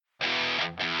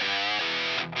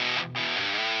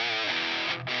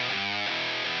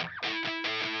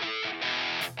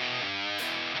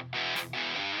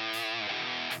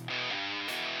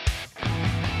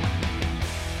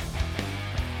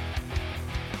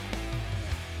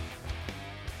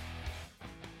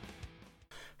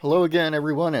Hello again,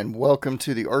 everyone, and welcome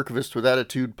to the Archivist with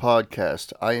Attitude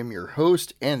podcast. I am your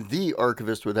host and the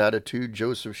Archivist with Attitude,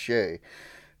 Joseph Shea.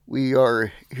 We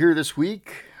are here this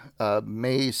week,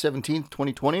 May 17th,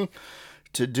 2020,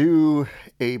 to do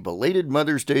a belated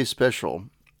Mother's Day special.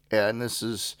 And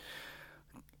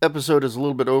episode is a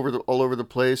little bit all over the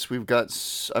place. I'm going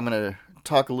to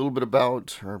talk a little bit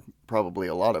about, or probably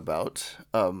a lot about,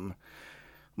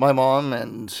 my mom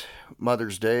and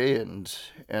Mother's Day and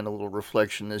a little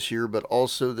reflection this year, but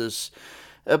also this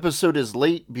episode is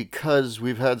late because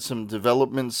we've had some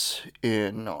developments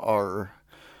in our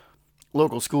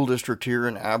local school district here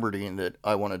in Aberdeen that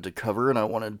I wanted to cover, and I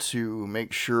wanted to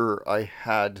make sure I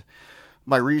had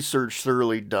my research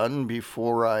thoroughly done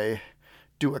before I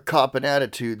do a cop and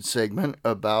attitude segment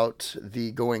about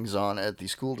the goings on at the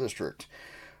school district.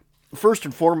 First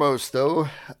and foremost, though,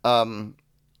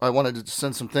 I wanted to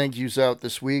send some thank yous out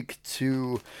this week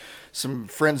to some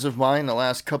friends of mine. The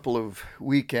last couple of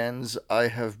weekends, I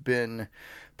have been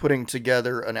putting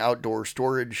together an outdoor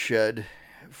storage shed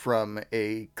from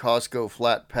a Costco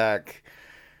flat pack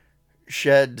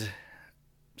shed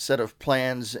set of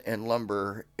plans and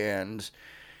lumber. And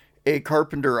a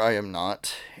carpenter I am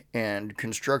not, and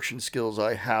construction skills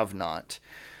I have not.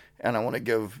 And I want to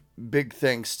give big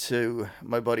thanks to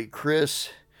my buddy Chris,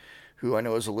 who I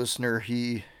know is a listener.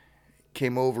 He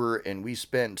came over and we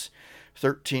spent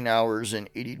 13 hours in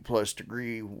 80 plus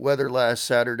degree weather last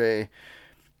Saturday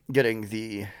getting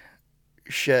the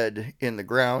shed in the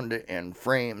ground and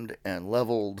framed and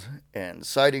leveled and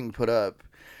siding put up.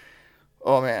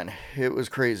 Oh man, it was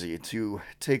crazy. To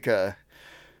take a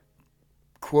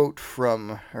quote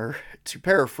from, or to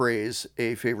paraphrase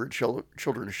a favorite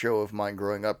children's show of mine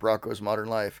growing up, Rocko's Modern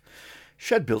Life,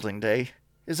 shed building day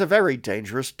is a very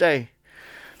dangerous day.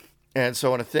 And so I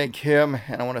want to thank him,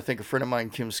 and I want to thank a friend of mine,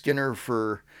 Kim Skinner,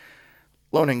 for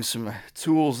loaning some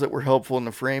tools that were helpful in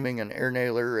the framing, an air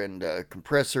nailer and a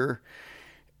compressor.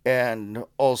 And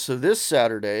also this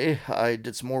Saturday, I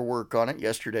did some more work on it,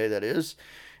 yesterday that is.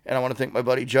 And I want to thank my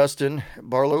buddy Justin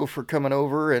Barlow for coming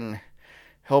over and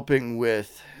helping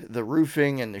with the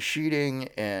roofing and the sheeting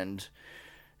and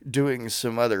doing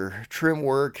some other trim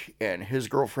work. And his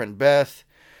girlfriend Beth,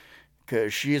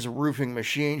 because she is a roofing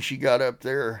machine, she got up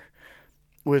there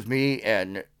with me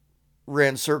and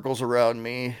ran circles around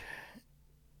me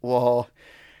while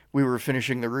we were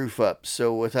finishing the roof up.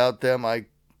 So without them,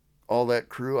 all that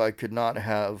crew, I could not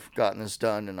have gotten this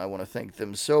done, and I want to thank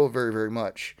them so very, very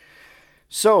much.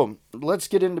 So let's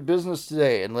get into business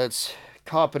today, and let's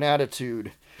cop an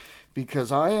attitude,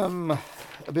 because I am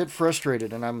a bit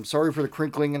frustrated, and I'm sorry for the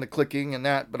crinkling and the clicking and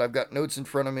that, but I've got notes in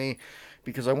front of me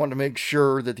because I want to make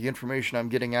sure that the information I'm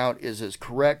getting out is as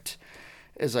correct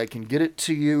as I can get it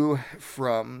to you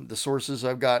from the sources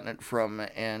I've gotten it from,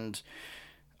 and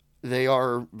they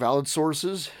are valid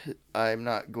sources. I'm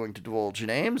not going to divulge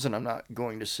names, and I'm not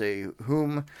going to say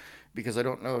whom, because I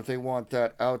don't know if they want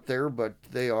that out there, but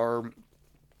they are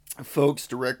folks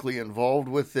directly involved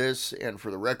with this, and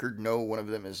for the record, no, one of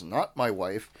them is not my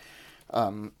wife,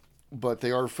 but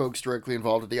they are folks directly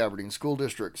involved with the Aberdeen School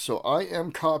District. So I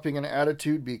am copying an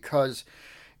attitude because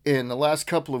in the last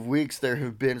couple of weeks, there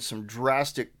have been some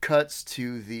drastic cuts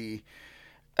to the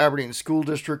Aberdeen School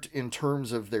District in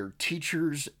terms of their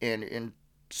teachers and in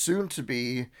soon to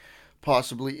be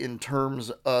possibly in terms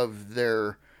of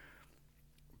their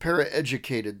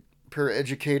paraeducators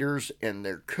and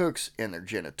their cooks and their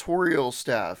janitorial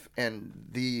staff. And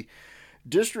the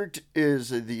district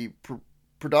is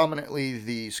predominantly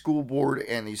the school board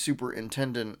and the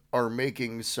superintendent are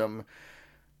making some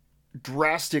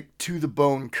drastic to the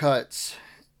bone cuts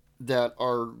that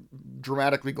are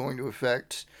dramatically going to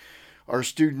affect our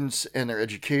students and their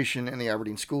education in the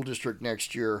Aberdeen School District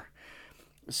next year.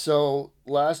 So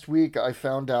last week I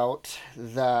found out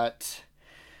that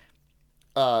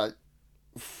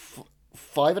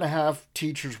 5.5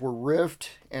 teachers were RIFed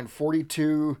and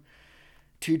 42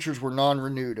 teachers were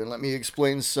non-renewed. And let me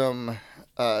explain some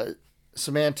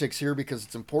semantics here because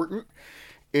it's important.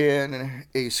 In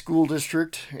a school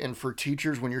district and for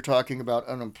teachers, when you're talking about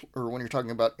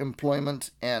employment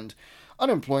and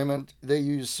unemployment, they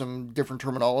use some different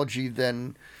terminology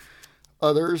than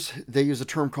others. They use a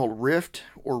term called RIFT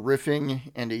or riffing,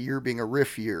 and a year being a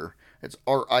RIF year. It's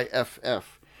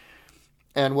RIFF.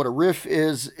 And what a RIF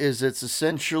is it's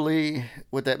essentially,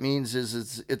 what that means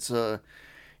is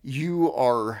you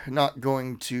are not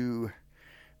going to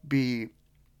be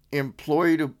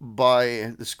employed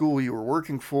by the school you were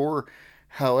working for.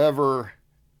 However,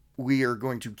 we are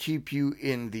going to keep you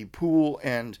in the pool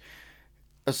and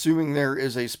assuming there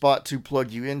is a spot to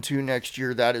plug you into next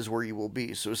year, that is where you will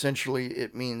be. So essentially,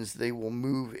 it means they will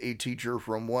move a teacher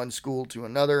from one school to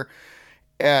another.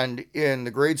 And in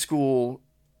the grade school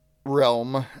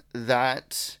realm,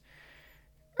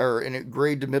 or in a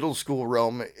grade to middle school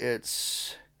realm,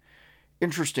 it's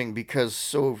interesting because,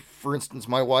 so for instance,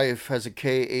 my wife has a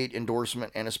K-8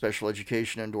 endorsement and a special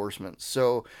education endorsement.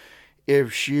 So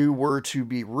if she were to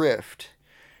be RIFed,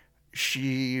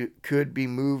 she could be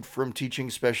moved from teaching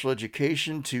special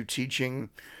education to teaching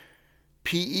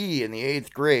PE in the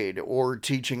 8th grade or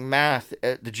teaching math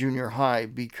at the junior high,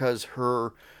 because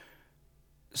her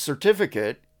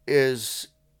certificate is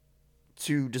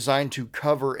designed to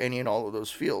cover any and all of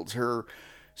those fields. Her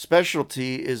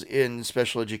specialty is in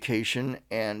special education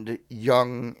and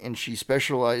she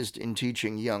specialized in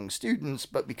teaching young students,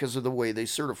 but because of the way they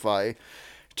certify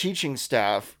teaching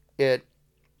staff, it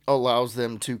allows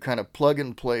them to kind of plug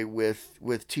and play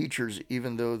with teachers,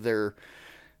 even though their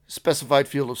specified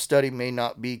field of study may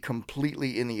not be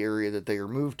completely in the area that they are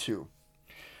moved to.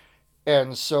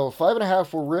 And so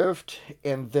 5.5 were RIFed,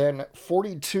 and then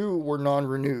 42 were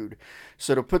non-renewed.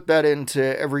 So to put that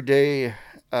into everyday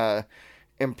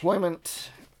employment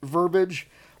verbiage,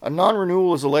 a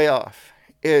non-renewal is a layoff.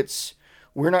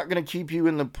 We're not going to keep you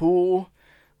in the pool.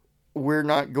 We're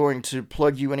not going to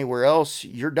plug you anywhere else.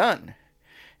 You're done.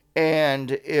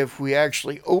 And if we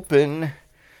actually open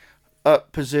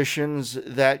up positions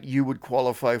that you would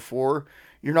qualify for,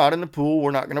 you're not in the pool.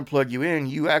 We're not going to plug you in.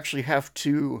 You actually have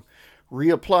to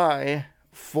reapply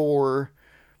for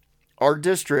our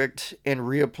district and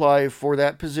reapply for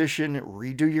that position,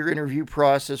 redo your interview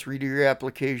process, redo your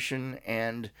application,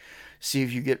 and see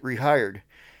if you get rehired.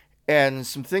 And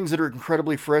some things that are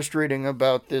incredibly frustrating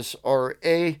about this are,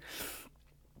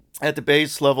 at the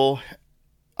base level,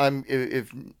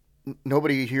 if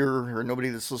nobody here or nobody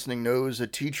that's listening knows a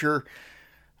teacher,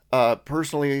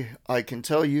 personally, I can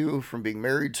tell you from being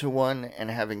married to one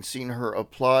and having seen her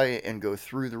apply and go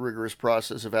through the rigorous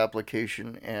process of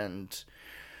application and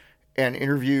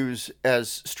interviews,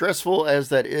 as stressful as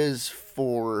that is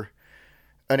for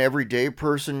an everyday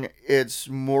person, it's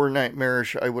more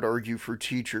nightmarish, I would argue, for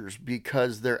teachers,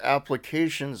 because their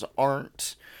applications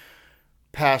aren't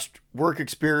past work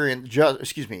experience,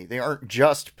 they aren't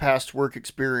just past work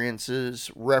experiences,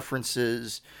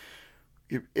 references,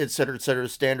 et cetera,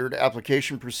 standard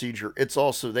application procedure. It's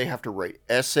also, they have to write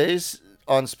essays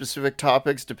on specific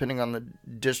topics depending on the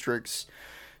district's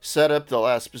setup. They'll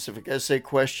ask specific essay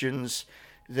questions.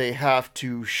 They have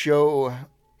to show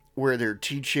where their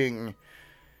teaching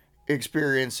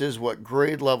experience is, what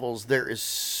grade levels. There is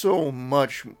so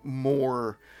much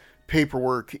more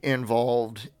paperwork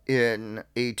involved in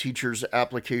a teacher's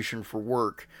application for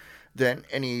work than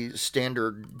any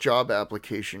standard job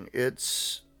application.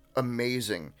 It's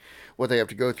amazing what they have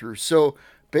to go through. So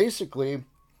basically,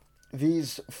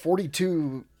 these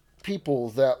 42 people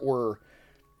that were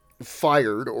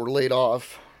fired or laid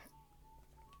off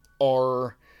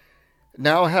are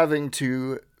now having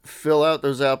to fill out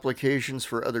those applications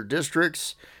for other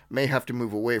districts, may have to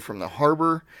move away from the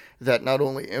harbor. That not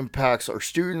only impacts our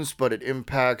students, but it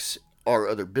impacts our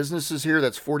other businesses here.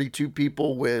 That's 42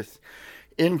 people with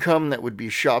income that would be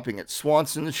shopping at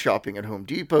Swanson's, shopping at Home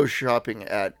Depot, shopping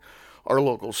at our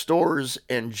local stores,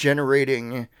 and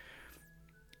generating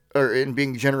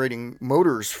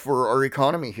motors for our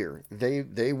economy here.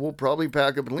 They will probably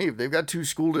pack up and leave. They've got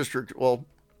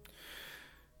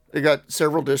they got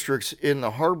several districts in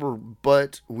the harbor,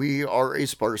 but we are a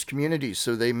sparse community,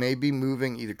 so they may be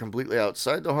moving either completely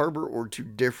outside the harbor or to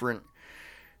different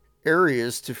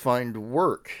areas to find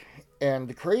work. And one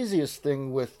of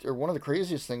the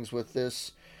craziest things with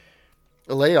this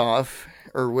layoff,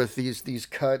 or with these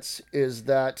cuts, is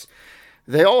that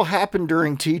they all happen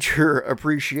during Teacher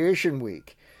Appreciation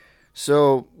Week.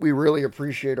 So we really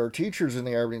appreciate our teachers in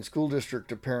the Aberdeen School District,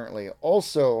 apparently.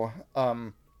 Also,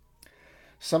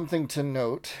 something to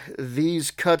note,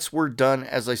 these cuts were done,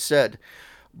 as I said,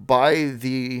 by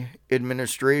the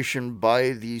administration, by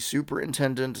the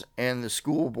superintendent and the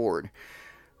school board.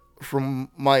 From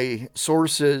my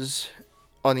sources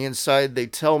on the inside, they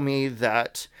tell me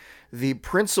that the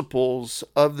principals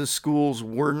of the schools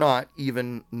were not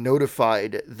even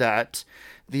notified that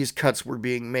these cuts were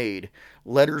being made.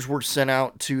 Letters were sent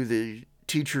out to the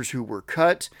teachers who were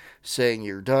cut saying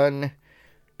you're done,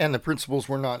 and the principals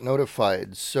were not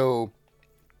notified. So,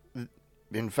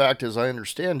 in fact, as I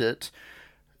understand it,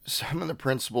 some of the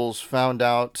principals found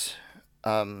out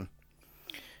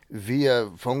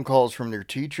via phone calls from their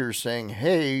teachers saying,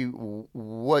 hey,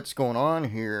 what's going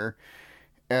on here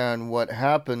and what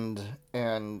happened,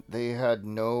 and they had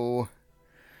no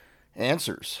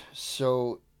answers.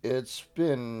 So it's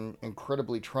been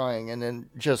incredibly trying. And then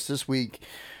just this week,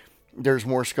 there's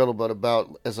more scuttlebutt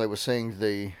about, as I was saying,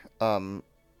 the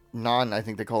I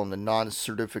think they call them the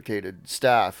non-certificated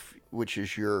staff, which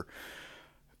is your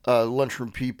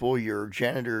lunchroom people, your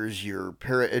janitors, your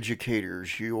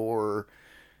paraeducators, your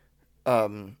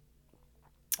um,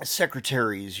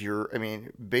 secretaries,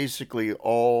 basically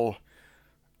all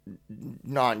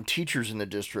non-teachers in the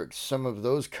district. Some of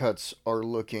those cuts are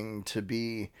looking to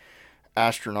be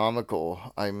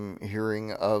astronomical. I'm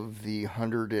hearing of the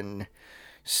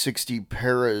 160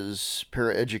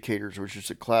 paraeducators, which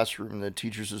is a classroom, the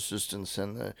teachers' assistants,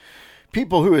 and the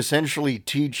people who essentially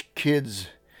teach kids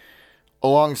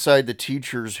alongside the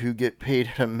teachers who get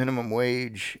paid at a minimum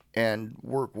wage and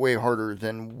work way harder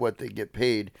than what they get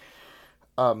paid.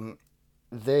 Um,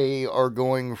 they are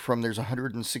going from, there's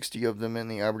 160 of them in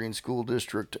the Aberdeen School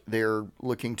District. They're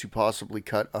looking to possibly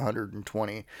cut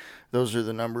 120. Those are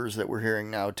the numbers that we're hearing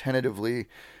now. Tentatively,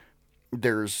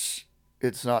 there's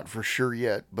it's not for sure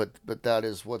yet, but that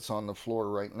is what's on the floor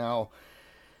right now.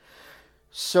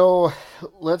 So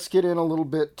let's get in a little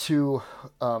bit to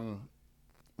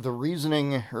the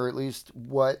reasoning, or at least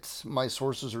what my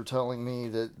sources are telling me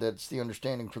that's the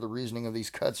understanding for the reasoning of these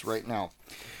cuts right now.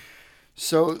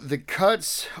 So the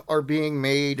cuts are being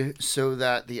made so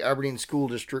that the Aberdeen School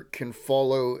District can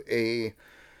follow a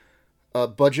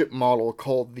budget model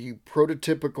called the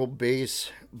prototypical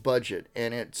base budget,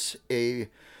 and it's a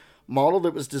model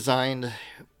that was designed.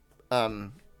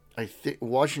 I think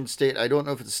Washington State. I don't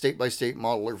know if it's a state by state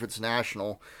model or if it's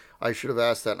national. I should have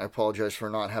asked that, and I apologize for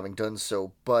not having done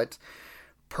so. But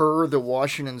per the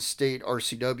Washington State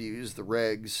RCWs, the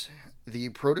regs, the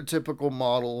prototypical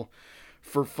model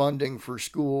for funding for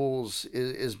schools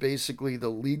is basically the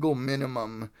legal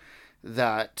minimum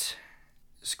that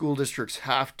school districts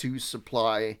have to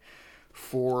supply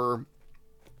for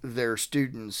their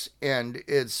students. And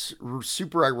it's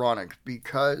super ironic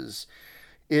because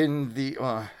in the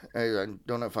I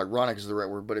don't know if ironic is the right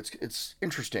word, but it's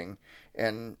interesting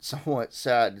and somewhat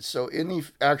sad. So in the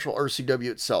actual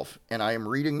RCW itself, and I am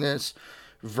reading this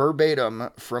verbatim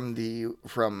from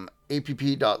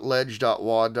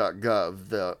app.ledge.wa.gov,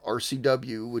 the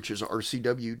RCW, which is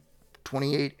RCW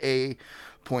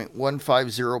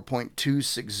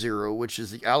 28A.150.260, which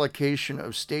is the allocation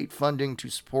of state funding to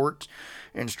support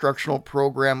instructional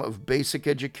program of basic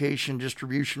education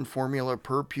distribution formula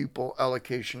per pupil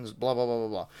allocations, blah blah blah blah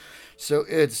blah. So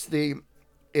it is the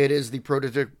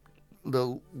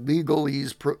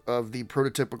legalese of the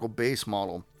prototypical base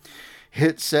model.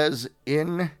 It says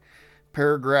in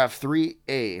paragraph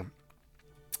 3A,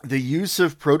 the use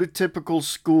of prototypical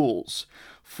schools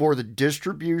for the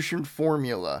distribution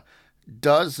formula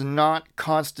does not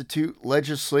constitute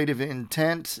legislative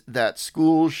intent that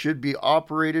schools should be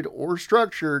operated or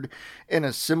structured in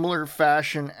a similar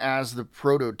fashion as the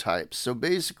prototypes. So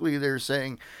basically they're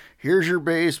saying, here's your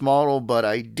base model, but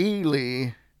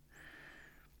ideally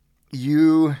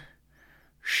you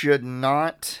should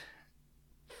not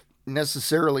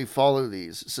necessarily follow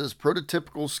these. It says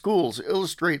prototypical schools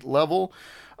illustrate level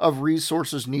of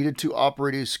resources needed to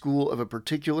operate a school of a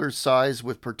particular size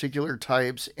with particular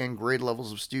types and grade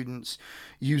levels of students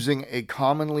using a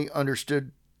commonly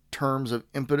understood terms of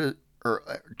input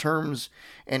or terms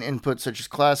and input such as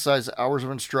class size, hours of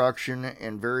instruction,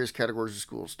 and various categories of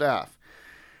school staff.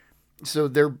 So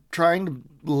they're trying to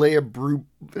lay a blueprint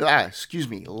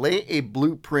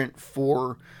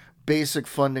for basic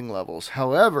funding levels.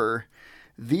 However,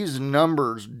 these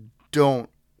numbers don't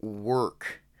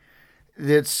work.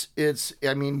 We're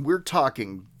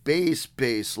talking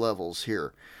base levels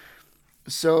here.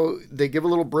 So they give a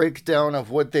little breakdown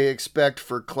of what they expect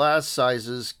for class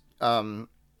sizes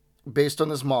based on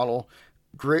this model.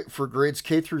 For grades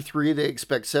K through 3, they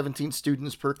expect 17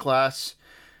 students per class.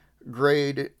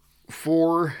 Grade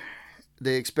 4,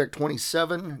 they expect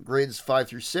 27. Grades 5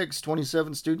 through 6,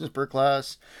 27 students per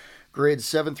class. Grades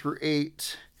 7 through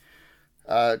 8,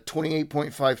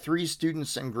 28.53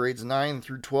 students, and grades 9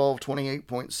 through 12,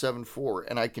 28.74.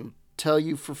 And I can tell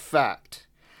you for fact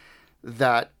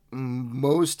that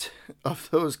most of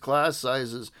those class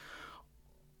sizes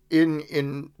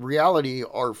in reality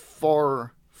are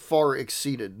far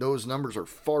exceeded. Those numbers are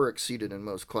far exceeded in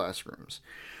most classrooms.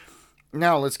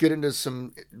 Now let's get into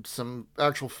some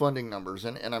actual funding numbers,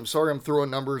 and I'm sorry I'm throwing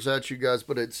numbers at you guys,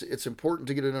 but it's important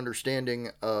to get an understanding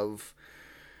of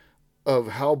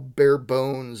how bare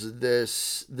bones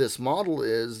this model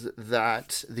is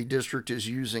that the district is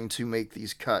using to make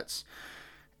these cuts.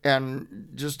 And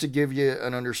just to give you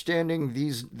an understanding,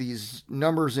 these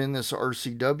numbers in this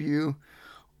RCW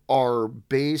are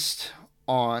based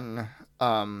on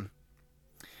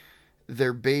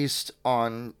they're based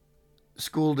on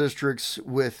school districts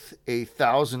with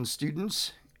 1,000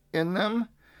 students in them.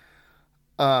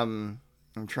 I'm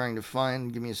trying to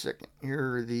find, give me a second.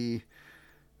 Here are the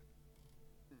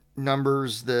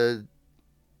numbers.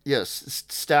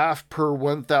 Staff per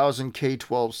 1,000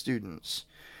 K-12 students.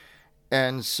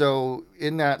 And so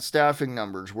in that staffing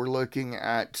numbers, we're looking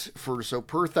at per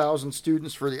 1,000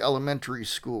 students for the elementary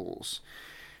schools.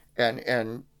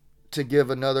 And to give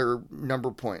another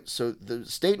number point. So the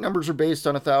state numbers are based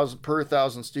on 1,000 per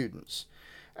 1,000 students.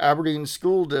 Aberdeen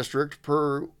School District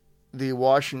per the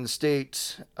Washington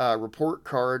State report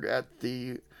card at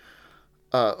the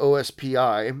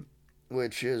OSPI,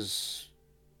 which is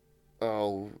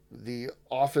the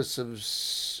Office of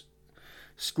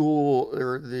School,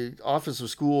 or the Office of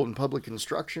School and Public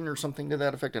Instruction, or something to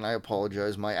that effect. And I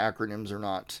apologize, my acronyms are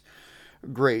not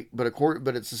great, but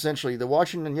it's essentially the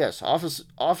Washington, Office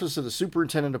of the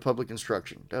Superintendent of Public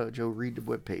Instruction. Joe, read the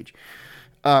webpage.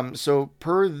 So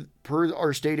per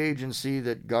our state agency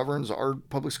that governs our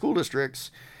public school districts,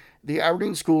 the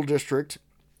Aberdeen School District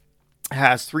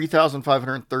has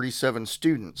 3,537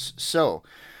 students. So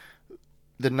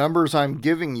the numbers I'm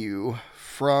giving you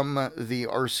from the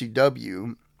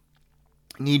RCW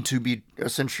need to be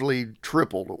essentially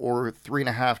tripled, or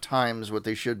 3.5 times what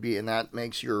they should be, and that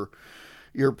makes your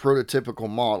prototypical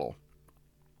model.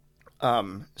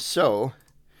 So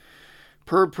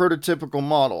per prototypical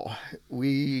model,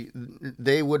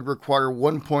 they would require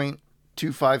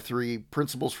 1.253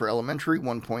 principals for elementary,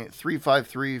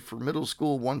 1.353 for middle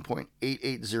school,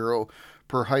 1.880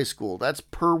 per high school. That's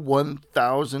per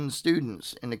 1,000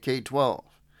 students in the K-12.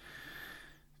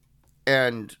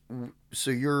 And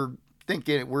so we're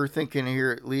thinking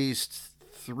here at least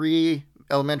 3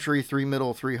 elementary, 3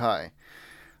 middle, 3 high.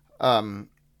 And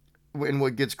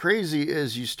what gets crazy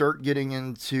is you start getting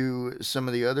into some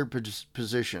of the other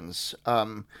positions,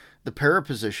 the para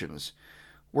positions.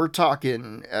 We're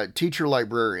talking teacher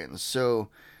librarians, so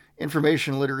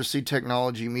information literacy,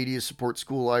 technology, media support,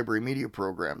 school library, media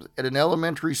programs. At an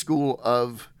elementary school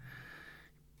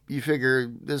you figure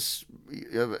this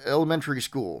elementary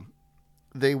school,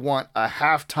 they want a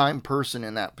half-time person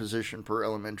in that position per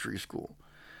elementary school.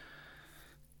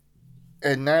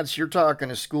 And you're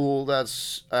talking a school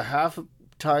that's a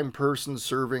half-time person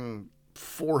serving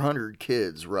 400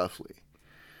 kids, roughly.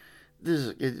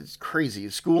 It's crazy.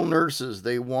 School nurses,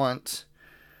 they want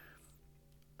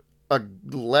a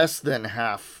less than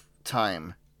half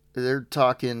time. They're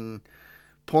talking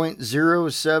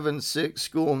 0.076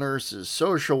 school nurses.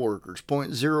 Social workers,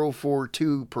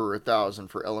 0.042 per 1,000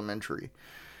 for elementary.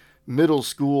 Middle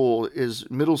school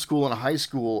and high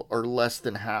school are less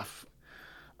than half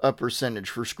a percentage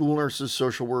for school nurses,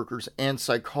 social workers, and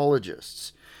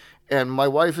psychologists. And my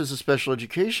wife is a special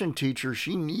education teacher.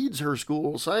 She needs her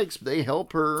school psychs. They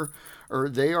help her, or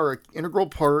they are an integral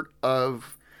part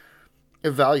of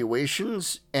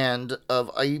evaluations and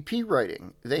of IEP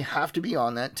writing. They have to be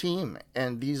on that team.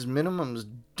 And these minimums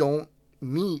don't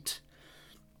meet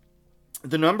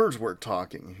the numbers we're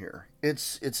talking here.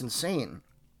 It's insane.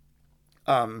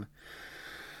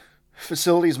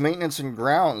 Facilities maintenance and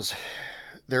grounds,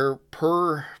 they're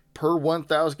per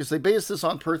 1,000, because they base this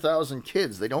on per 1,000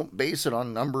 kids. They don't base it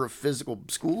on number of physical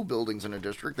school buildings in a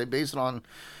district. They base it on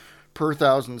per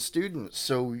 1,000 students.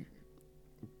 So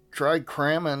try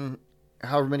cramming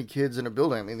however many kids in a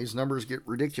building. I mean, these numbers get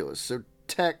ridiculous. So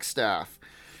tech staff,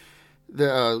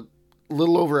 the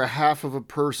little over a half of a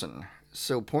person.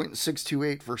 So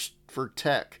 0.628 for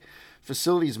tech.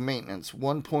 Facilities maintenance,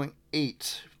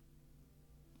 1.8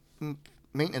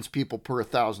 maintenance people per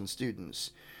 1,000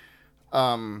 students.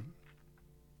 And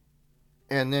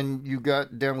then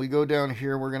we go down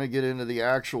here, we're going to get into the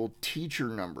actual teacher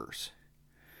numbers.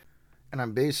 And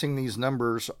I'm basing these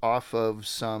numbers off of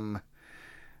some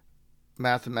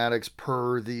mathematics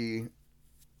per the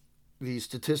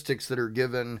statistics that are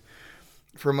given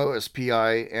from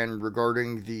OSPI and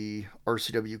regarding the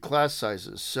RCW class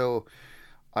sizes. So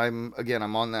I'm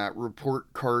on that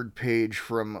report card page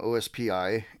from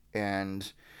OSPI,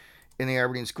 and in the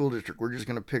Aberdeen School District, we're just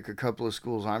going to pick a couple of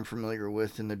schools I'm familiar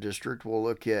with in the district. We'll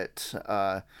look at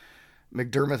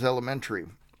McDermott Elementary.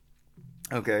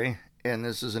 Okay, and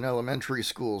this is an elementary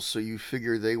school, so you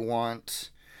figure they want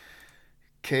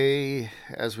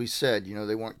as we said,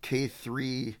 they want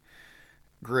K3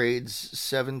 grades,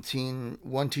 17,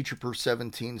 one teacher per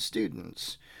 17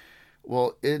 students.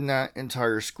 Well, in that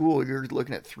entire school, you're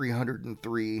looking at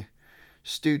 303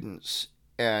 students,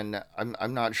 and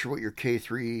I'm not sure what your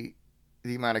the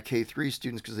amount of K3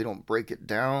 students, because they don't break it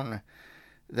down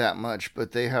that much,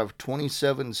 but they have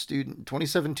 27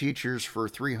 teachers for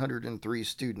 303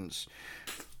 students.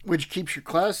 which keeps your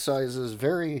class sizes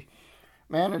very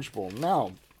manageable.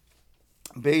 Now,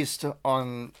 based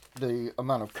on the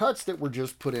amount of cuts that were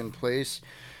just put in place,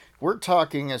 we're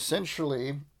talking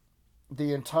essentially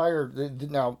the entire.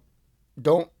 Now,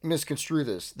 don't misconstrue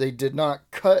this. They did not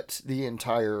cut the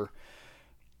entire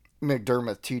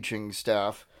McDermott teaching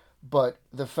staff, but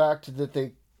the fact that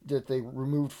they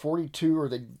removed 42, or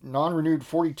they non-renewed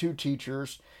 42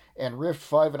 teachers and riffed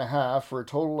 5.5 for a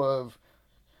total of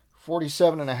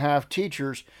 47.5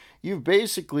 teachers, you've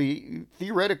basically,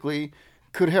 theoretically,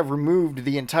 could have removed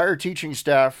the entire teaching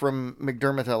staff from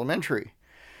McDermott Elementary.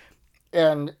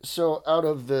 And so out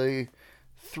of the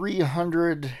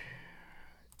 300,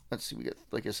 let's see, we got,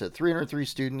 like I said, 303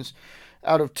 students,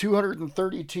 out of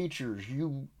 230 teachers,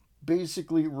 you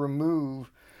basically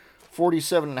remove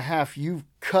 47.5. You've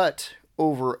cut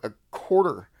over a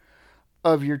quarter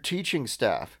of your teaching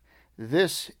staff.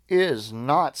 This is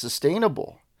not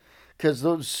sustainable, because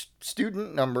those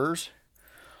student numbers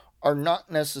are not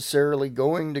necessarily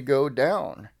going to go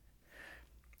down,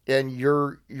 and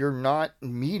you're not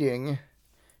meeting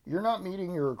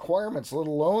your requirements, let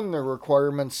alone the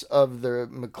requirements of the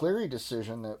McCleary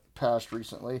decision that passed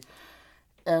recently.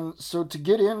 And so, to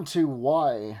get into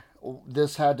why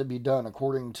this had to be done,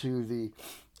 according to the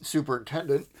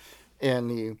superintendent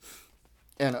and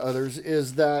others,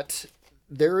 is that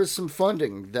there is some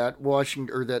funding that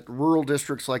that rural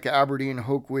districts like Aberdeen,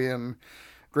 Hoquiam,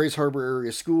 Grays Harbor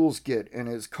area schools get, and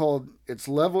it's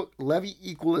levy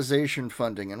equalization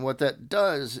funding. And what that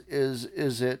does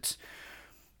is it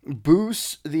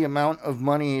boosts the amount of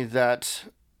money that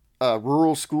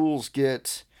rural schools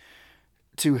get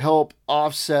to help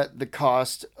offset the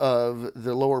cost of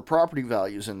the lower property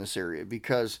values in this area.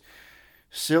 Because,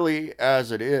 silly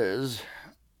as it is,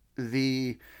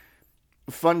 the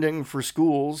funding for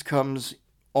schools comes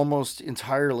almost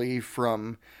entirely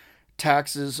from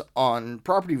taxes on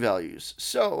property values.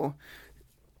 So,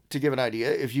 to give an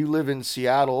idea, if you live in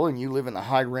Seattle and you live in the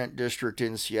high rent district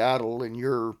in Seattle and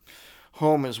your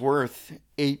home is worth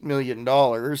 $8 million,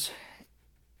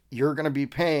 you're going to be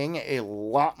paying a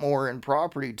lot more in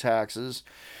property taxes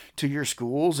to your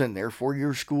schools, and therefore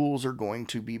your schools are going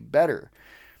to be better.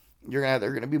 They're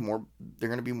going to be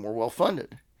more well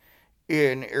funded.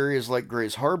 In areas like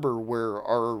Grays Harbor, where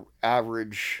our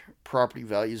average property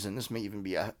values, and this may even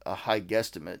be a high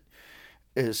guesstimate,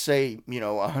 is say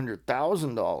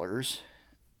 $100,000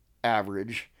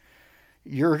 average,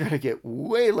 you're going to get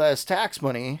way less tax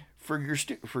money for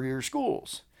your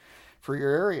schools, for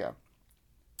your area.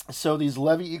 So these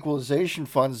levy equalization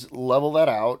funds level that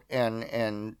out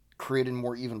and create a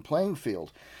more even playing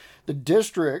field. The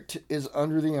district is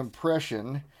under the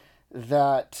impression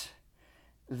that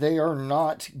they are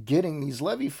not getting these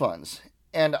levy funds.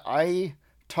 And I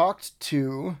talked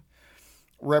to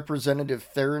Representative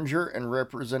Theringer and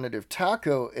Representative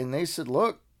Taco, and they said,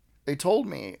 look, they told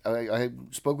me, I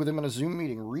spoke with them in a Zoom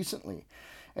meeting recently,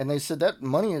 and they said that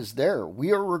money is there.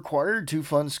 We are required to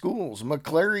fund schools.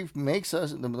 McCleary the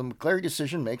McCleary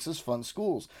decision makes us fund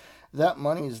schools. That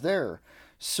money is there.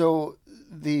 So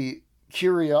the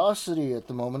curiosity at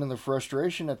the moment and the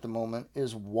frustration at the moment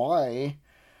is, why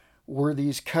were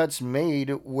these cuts made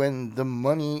when the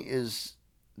money is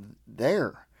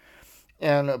there?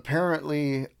 And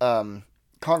apparently,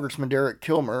 Congressman Derek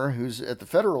Kilmer, who's at the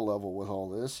federal level with all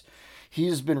this,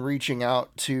 he's been reaching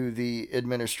out to the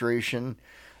administration,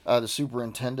 the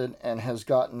superintendent, and has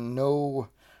gotten no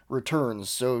returns.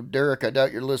 So, Derek, I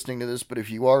doubt you're listening to this, but if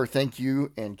you are, thank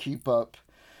you and keep up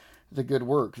the good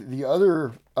work. The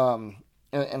other, and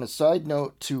a side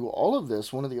note to all of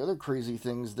this, one of the other crazy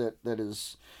things that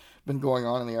has been going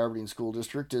on in the Aberdeen School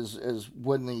District is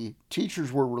when the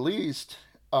teachers were released,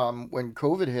 when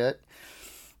COVID hit,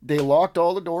 they locked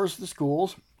all the doors to the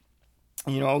schools,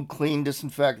 clean,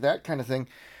 disinfect, that kind of thing.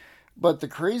 But the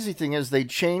crazy thing is they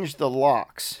changed the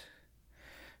locks.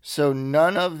 So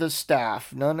none of the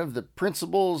staff, none of the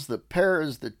principals, the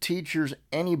paras, the teachers,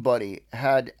 anybody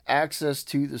had access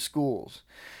to the schools.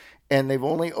 And they've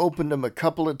only opened them a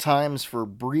couple of times for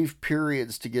brief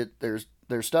periods to get their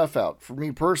stuff out. For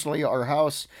me personally, our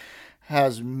house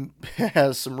has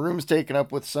some rooms taken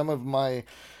up with some of my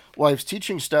wife's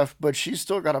teaching stuff, but she's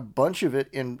still got a bunch of it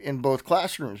in both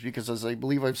classrooms, because, as I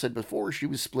believe I've said before, she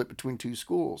was split between two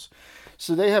schools.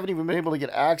 So they haven't even been able to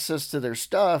get access to their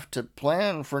stuff to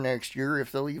plan for next year,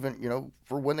 if they'll even,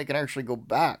 for when they can actually go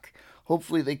back.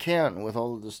 Hopefully they can, with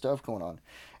all of this stuff going on.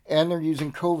 And they're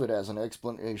using COVID as an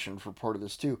explanation for part of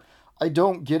this too. I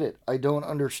don't get it. I don't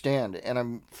understand. And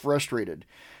I'm frustrated.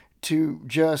 To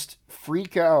just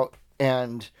freak out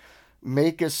and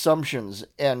make assumptions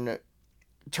and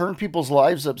turn people's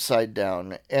lives upside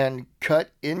down and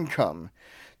cut income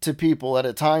to people at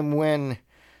a time when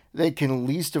they can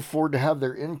least afford to have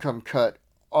their income cut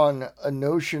on a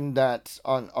notion that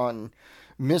on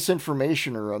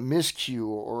misinformation or a miscue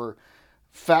or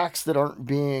facts that aren't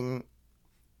being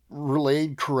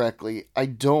relayed correctly. I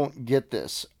don't get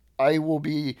this. I will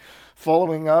be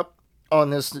following up on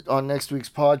this on next week's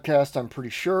podcast. I'm pretty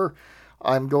sure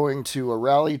I'm going to a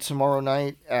rally tomorrow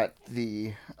night at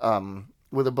the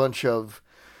with a bunch of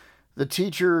the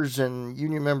teachers and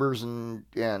union members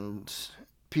and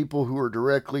people who are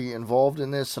directly involved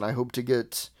in this, and I hope to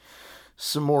get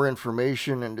some more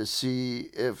information and to see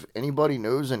if anybody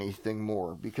knows anything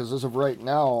more, because as of right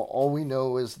now all we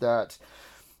know is that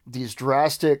these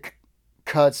drastic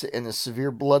cuts and the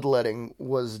severe bloodletting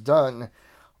was done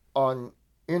on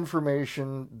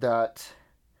information that,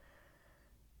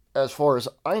 as far as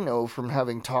I know from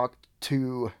having talked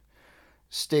to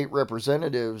state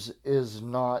representatives, is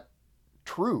not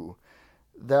true.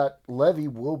 That levy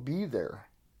will be there.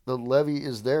 The levy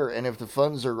is there, and if the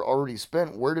funds are already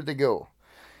spent, where did they go?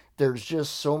 There's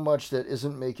just so much that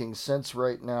isn't making sense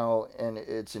right now, and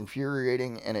it's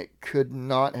infuriating, and it could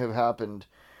not have happened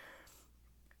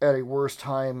at a worse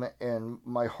time. And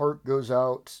my heart goes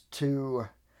out to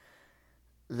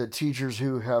the teachers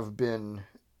who have been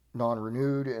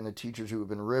non-renewed and the teachers who have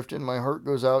been riffed, and my heart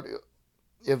goes out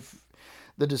if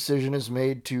the decision is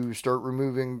made to start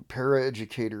removing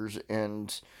paraeducators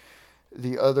and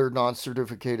the other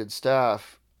non-certificated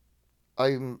staff.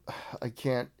 I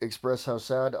can't express how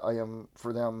sad I am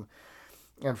for them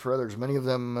and for others. Many of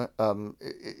them,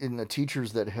 in the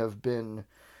teachers that have been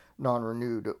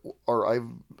non-renewed, or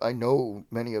I know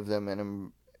many of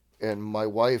them, and my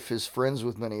wife is friends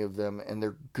with many of them, and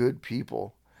they're good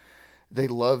people. They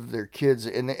love their kids,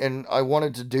 and I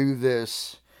wanted to do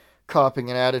this copying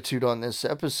an attitude on this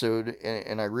episode,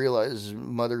 and I realize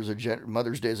Mother's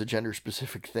Day is a gender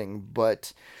specific thing,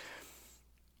 but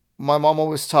my mom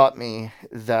always taught me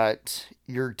that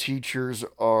your teachers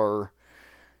are,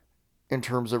 in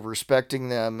terms of respecting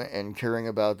them and caring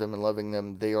about them and loving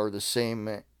them, they are the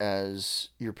same as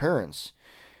your parents.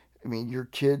 I mean, your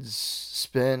kids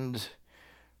spend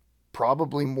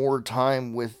probably more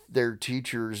time with their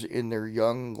teachers in their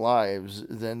young lives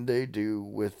than they do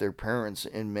with their parents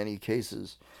in many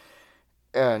cases.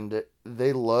 And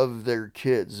they love their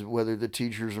kids, whether the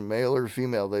teachers are male or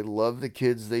female. They love the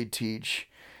kids they teach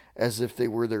as if they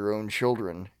were their own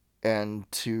children. And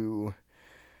to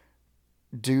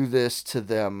do this to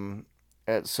them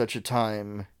at such a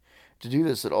time, to do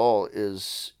this at all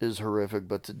is horrific,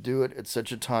 but to do it at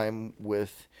such a time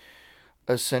with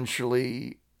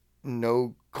essentially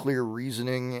no clear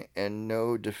reasoning and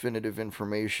no definitive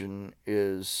information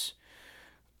is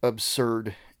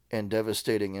absurd and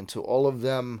devastating. And to all of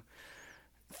them,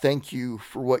 thank you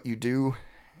for what you do,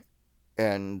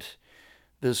 and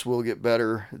this will get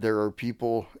better. There are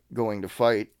people going to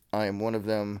fight. I am one of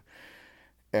them,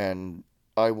 and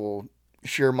I will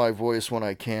share my voice when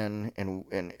I can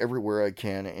and everywhere I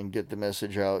can and get the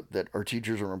message out that our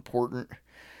teachers are important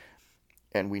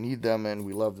and we need them and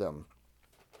we love them.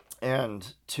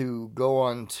 And to go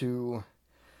on to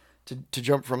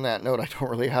jump from that note, I don't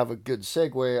really have a good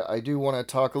segue. I do want to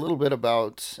talk a little bit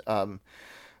about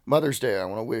Mother's Day. I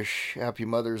want to wish Happy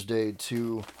Mother's Day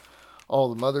to all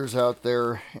the mothers out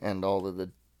there and all of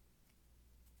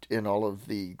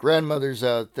the grandmothers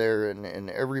out there and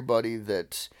everybody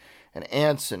that, and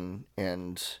aunts and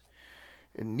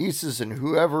nieces and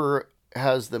whoever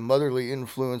has the motherly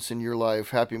influence in your life.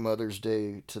 Happy Mother's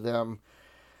Day to them.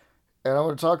 And I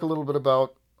want to talk a little bit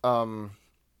about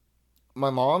my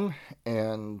mom,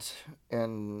 and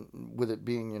with it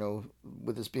being,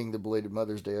 with this being the belated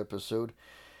Mother's Day episode,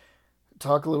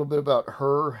 talk a little bit about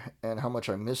her and how much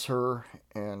I miss her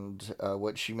and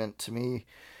what she meant to me.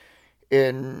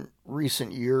 In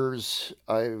recent years,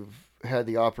 I've had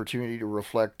the opportunity to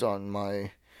reflect on my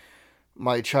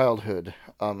childhood,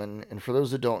 and for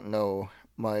those that don't know,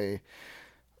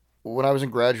 when I was in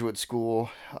graduate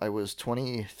school, I was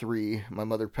 23. My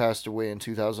mother passed away in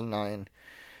 2009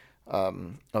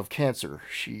 of cancer.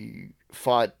 She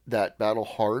fought that battle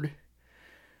hard.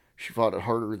 She fought it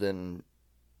harder than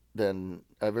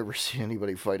I've ever seen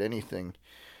anybody fight anything.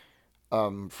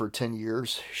 For 10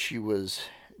 years, she was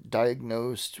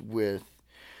diagnosed with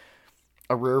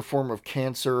a rare form of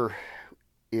cancer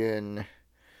in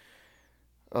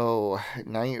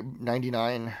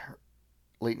 99,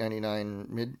 late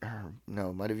 99,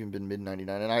 might have even been mid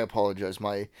 99, and I apologize,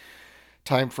 my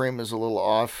time frame is a little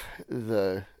off.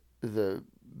 The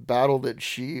battle that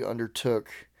she undertook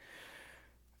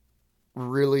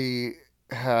really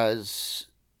has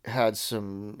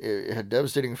it had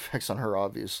devastating effects on her,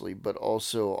 obviously, but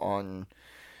also on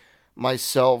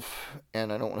myself.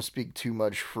 And I don't want to speak too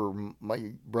much for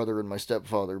my brother and my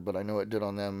stepfather, but I know it did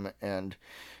on them. And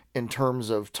in terms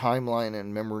of timeline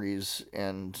and memories,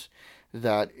 and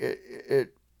that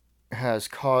it has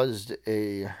caused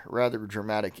a rather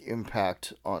dramatic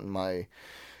impact on my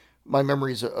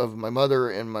memories of my mother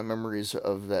and my memories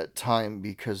of that time,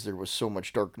 because there was so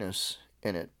much darkness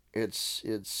in it.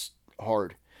 It's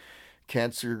hard.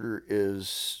 Cancer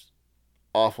is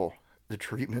awful. The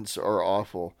treatments are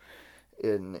awful,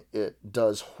 and it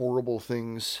does horrible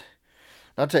things.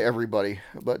 Not to everybody,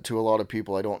 but to a lot of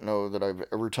people. I don't know that I've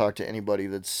ever talked to anybody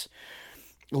that's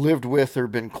lived with or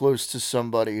been close to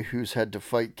somebody who's had to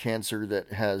fight cancer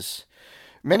that has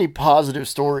many positive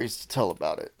stories to tell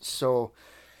about it. So,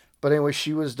 but anyway,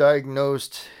 she was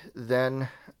diagnosed then.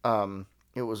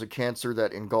 It was a cancer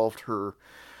that engulfed her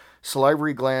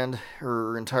salivary gland.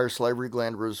 Her entire salivary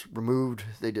gland was removed.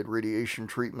 They did radiation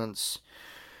treatments,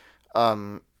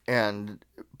 and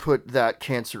put that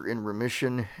cancer in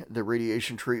remission. The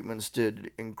radiation treatments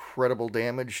did incredible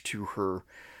damage to her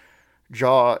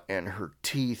jaw and her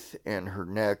teeth and her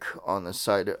neck on the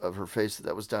side of her face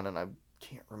that was done. And I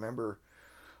can't remember.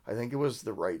 I think it was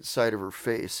the right side of her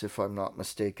face, if I'm not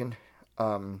mistaken.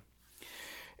 Um,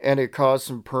 and it caused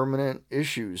some permanent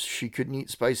issues. She couldn't eat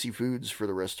spicy foods for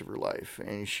the rest of her life,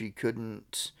 and she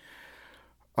couldn't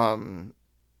um,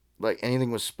 like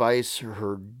anything with spice.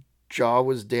 Her jaw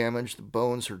was damaged, the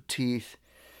bones, her teeth.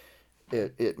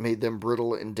 It made them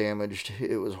brittle and damaged.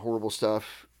 It was horrible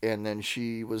stuff. And then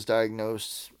she was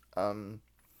diagnosed in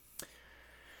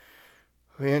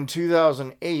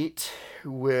 2008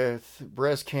 with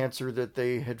breast cancer that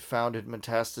they had found had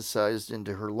metastasized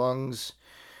into her lungs.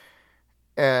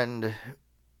 And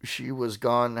she was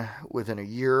gone within a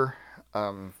year.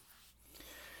 Um,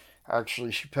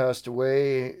 Actually, she passed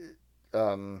away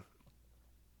um,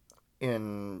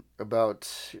 in about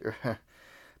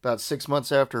 6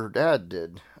 months after her dad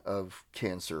did, of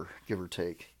cancer, give or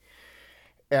take.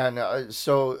 And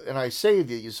and I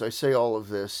say all of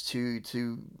this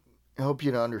to help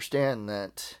you to understand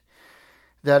that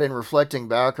in reflecting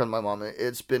back on my mom,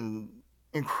 it's been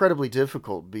incredibly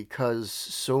difficult,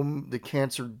 because the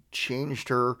cancer changed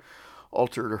her,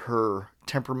 altered her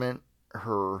temperament,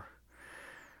 her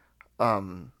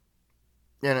um,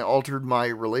 and it altered my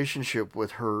relationship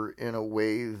with her in a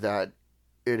way that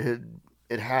it had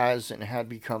it has and had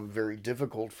become very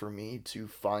difficult for me to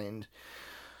find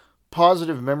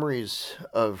positive memories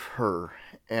of her.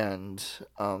 And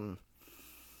um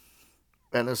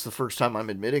and this is the first time I'm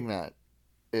admitting that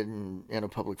in a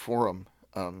public forum.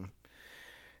 And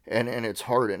it's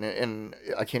hard, and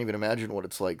I can't even imagine what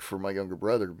it's like for my younger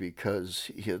brother,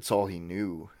 because it's all he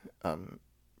knew. um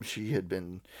she had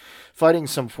been fighting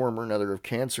some form or another of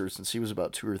cancer since he was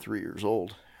about 2 or 3 years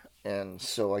old, and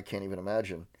so I can't even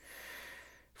imagine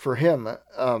for him.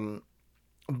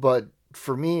 But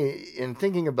for me, in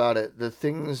thinking about it, the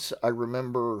things I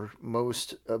remember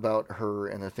most about her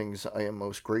and the things I am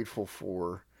most grateful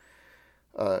for,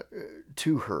 uh,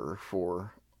 to her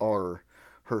for, are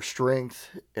her strength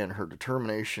and her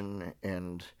determination,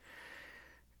 and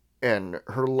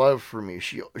her love for me.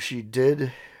 She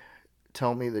did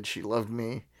tell me that she loved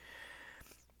me.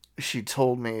 She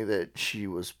told me that she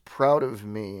was proud of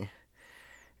me,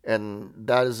 and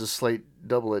that is a slight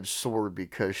double-edged sword,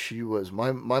 because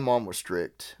my mom was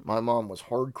strict. My mom was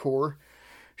hardcore.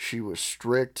 She was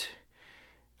strict,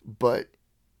 but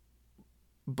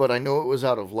I know it was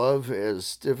out of love,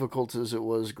 as difficult as it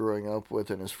was growing up with,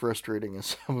 and as frustrating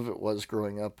as some of it was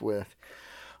growing up with.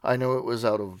 I know it was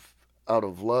out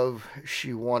of love.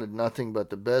 She wanted nothing but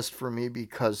the best for me,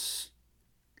 because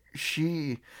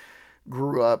she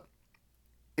grew up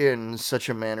in such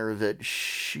a manner that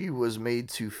she was made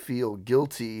to feel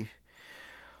guilty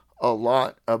a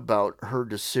lot about her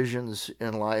decisions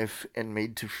in life, and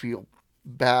made to feel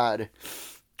bad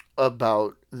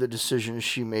about the decisions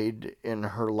she made in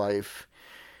her life,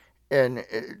 and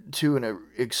to an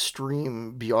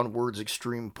extreme, beyond words,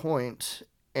 extreme point.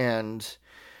 And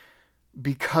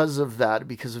because of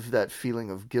that feeling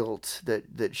of guilt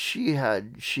that she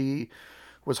had, she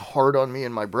was hard on me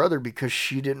and my brother, because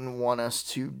she didn't want us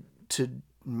to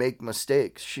make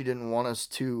mistakes. She didn't want us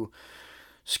to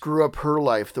screw up her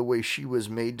life the way she was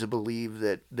made to believe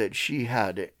that she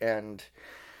had. And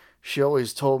she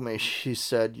always told me, she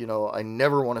said, I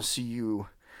never want to see you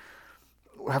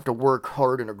have to work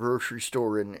hard in a grocery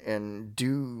store and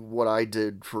do what I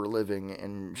did for a living.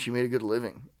 And she made a good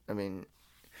living. I mean,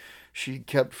 she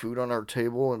kept food on our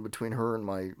table, and between her and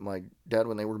my dad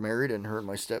when they were married, and her and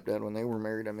my stepdad when they were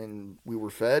married, I mean, we were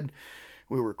fed,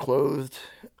 We were clothed.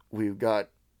 We've got,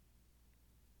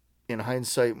 in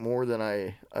hindsight, more than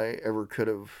I ever could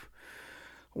have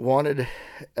wanted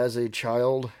as a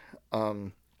child.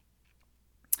 Um,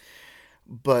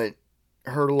 but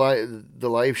her life, the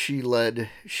life she led,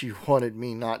 she wanted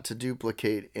me not to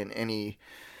duplicate in any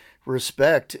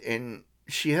respect. And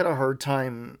she had a hard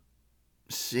time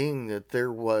seeing that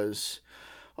there was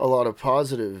a lot of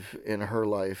positive in her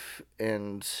life.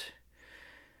 And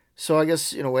so I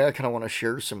guess in a way I kind of want to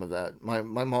share some of that. My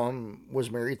mom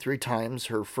was married 3 times.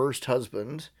 Her first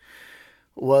husband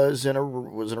was in a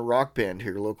rock band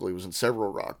here locally. Was in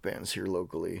several rock bands here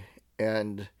locally.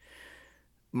 And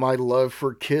my love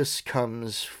for Kiss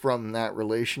comes from that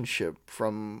relationship,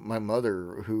 from my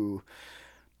mother, who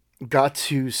got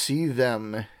to see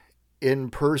them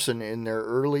in person in their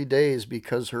early days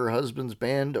because her husband's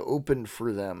band opened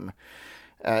for them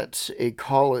at a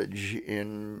college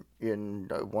in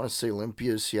I want to say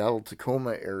Olympia, Seattle,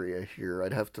 Tacoma area here.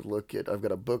 I'd have to look at. I've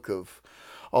got a book of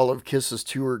all of Kiss's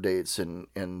tour dates, and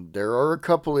there are a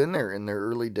couple in there in their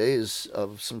early days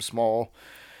of some small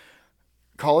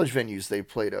college venues they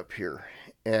played up here,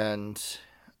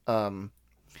 um,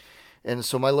 and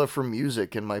so my love for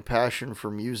music and my passion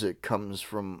for music comes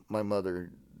from my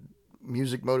mother.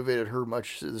 Music motivated her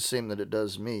much the same that it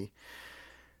does me.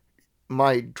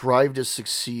 My drive to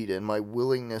succeed and my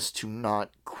willingness to not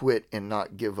quit and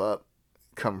not give up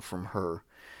come from her.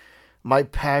 My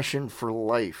passion for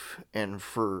life and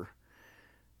for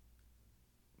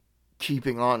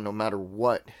keeping on no matter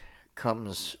what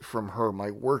comes from her.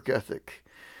 My work ethic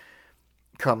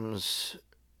comes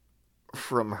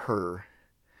from her.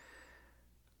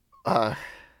 Uh,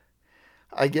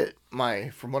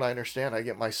 from what I understand, I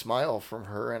get my smile from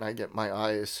her and I get my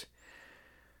eyes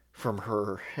from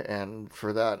her. And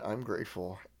for that, I'm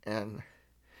grateful. And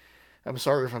I'm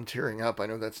sorry if I'm tearing up. I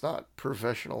know that's not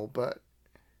professional, but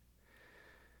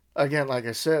again, like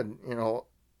I said,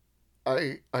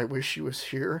 I wish she was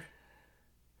here.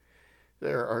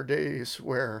 There are days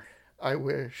where I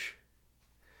wish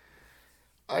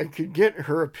I could get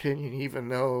her opinion, even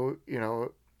though,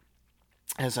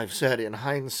 as I've said, in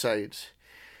hindsight,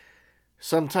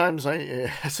 sometimes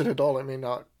as an adult, I may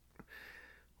not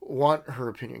want her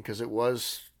opinion because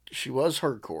she was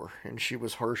hardcore and she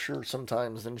was harsher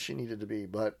sometimes than she needed to be,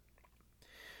 but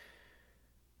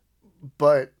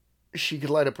she could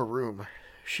light up a room.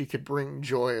 She could bring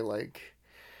joy like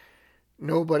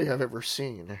nobody I've ever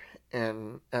seen.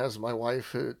 And as my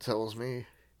wife tells me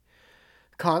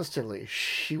constantly,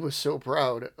 she was so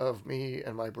proud of me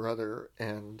and my brother,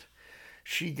 and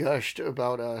she gushed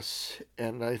about us.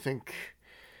 And I think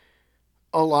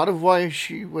a lot of why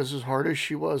she was as hard as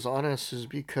she was on us is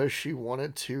because she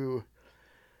wanted to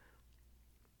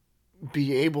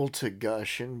be able to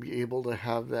gush and be able to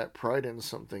have that pride in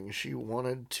something. She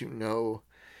wanted to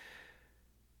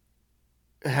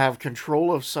have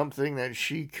control of something that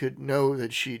she could know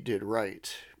that she did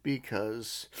right,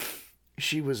 because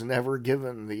she was never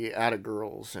given the atta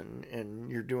girls and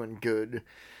you're doing good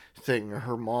thing.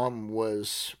 Her mom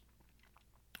was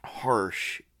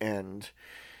harsh and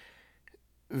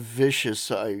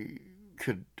vicious, I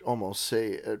could almost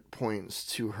say at points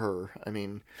to her. I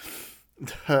mean,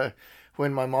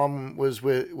 when my mom was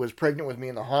pregnant with me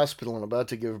in the hospital and about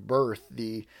to give birth,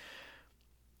 the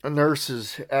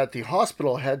nurses at the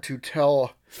hospital had to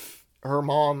tell her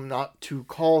mom not to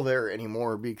call there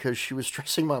anymore because she was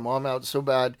stressing my mom out so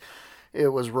bad. It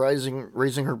was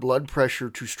raising her blood pressure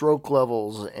to stroke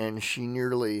levels, and she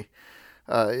nearly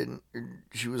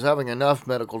she was having enough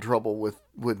medical trouble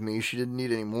with me. She didn't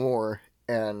need any more,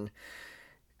 and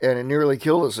it nearly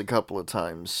killed us a couple of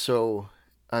times. So,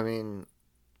 I mean,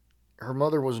 her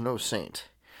mother was no saint.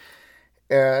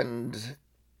 And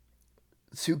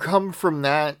to come from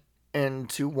that and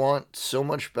to want so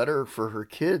much better for her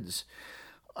kids,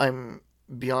 I'm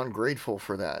beyond grateful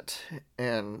for that.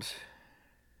 And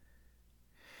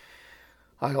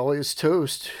I always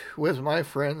toast with my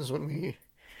friends when we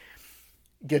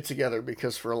get together,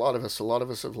 because for a lot of us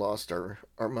have lost our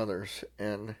mothers.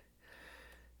 And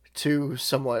to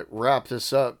somewhat wrap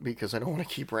this up, because I don't want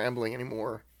to keep rambling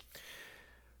anymore,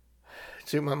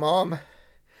 to my mom,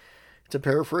 to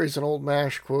paraphrase an old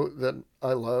MASH quote that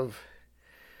I love: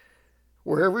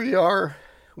 wherever you are,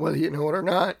 whether you know it or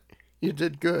not, you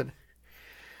did good.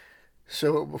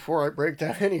 So before I break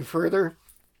down any further,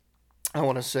 I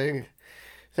want to say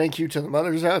thank you to the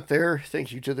mothers out there.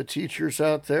 Thank you to the teachers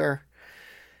out there.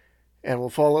 And we'll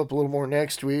follow up a little more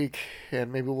next week.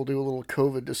 And maybe we'll do a little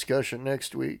COVID discussion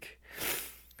next week.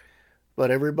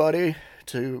 But everybody,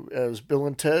 as Bill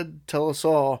and Ted tell us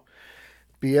all,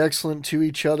 be excellent to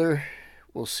each other.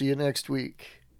 We'll see you next week.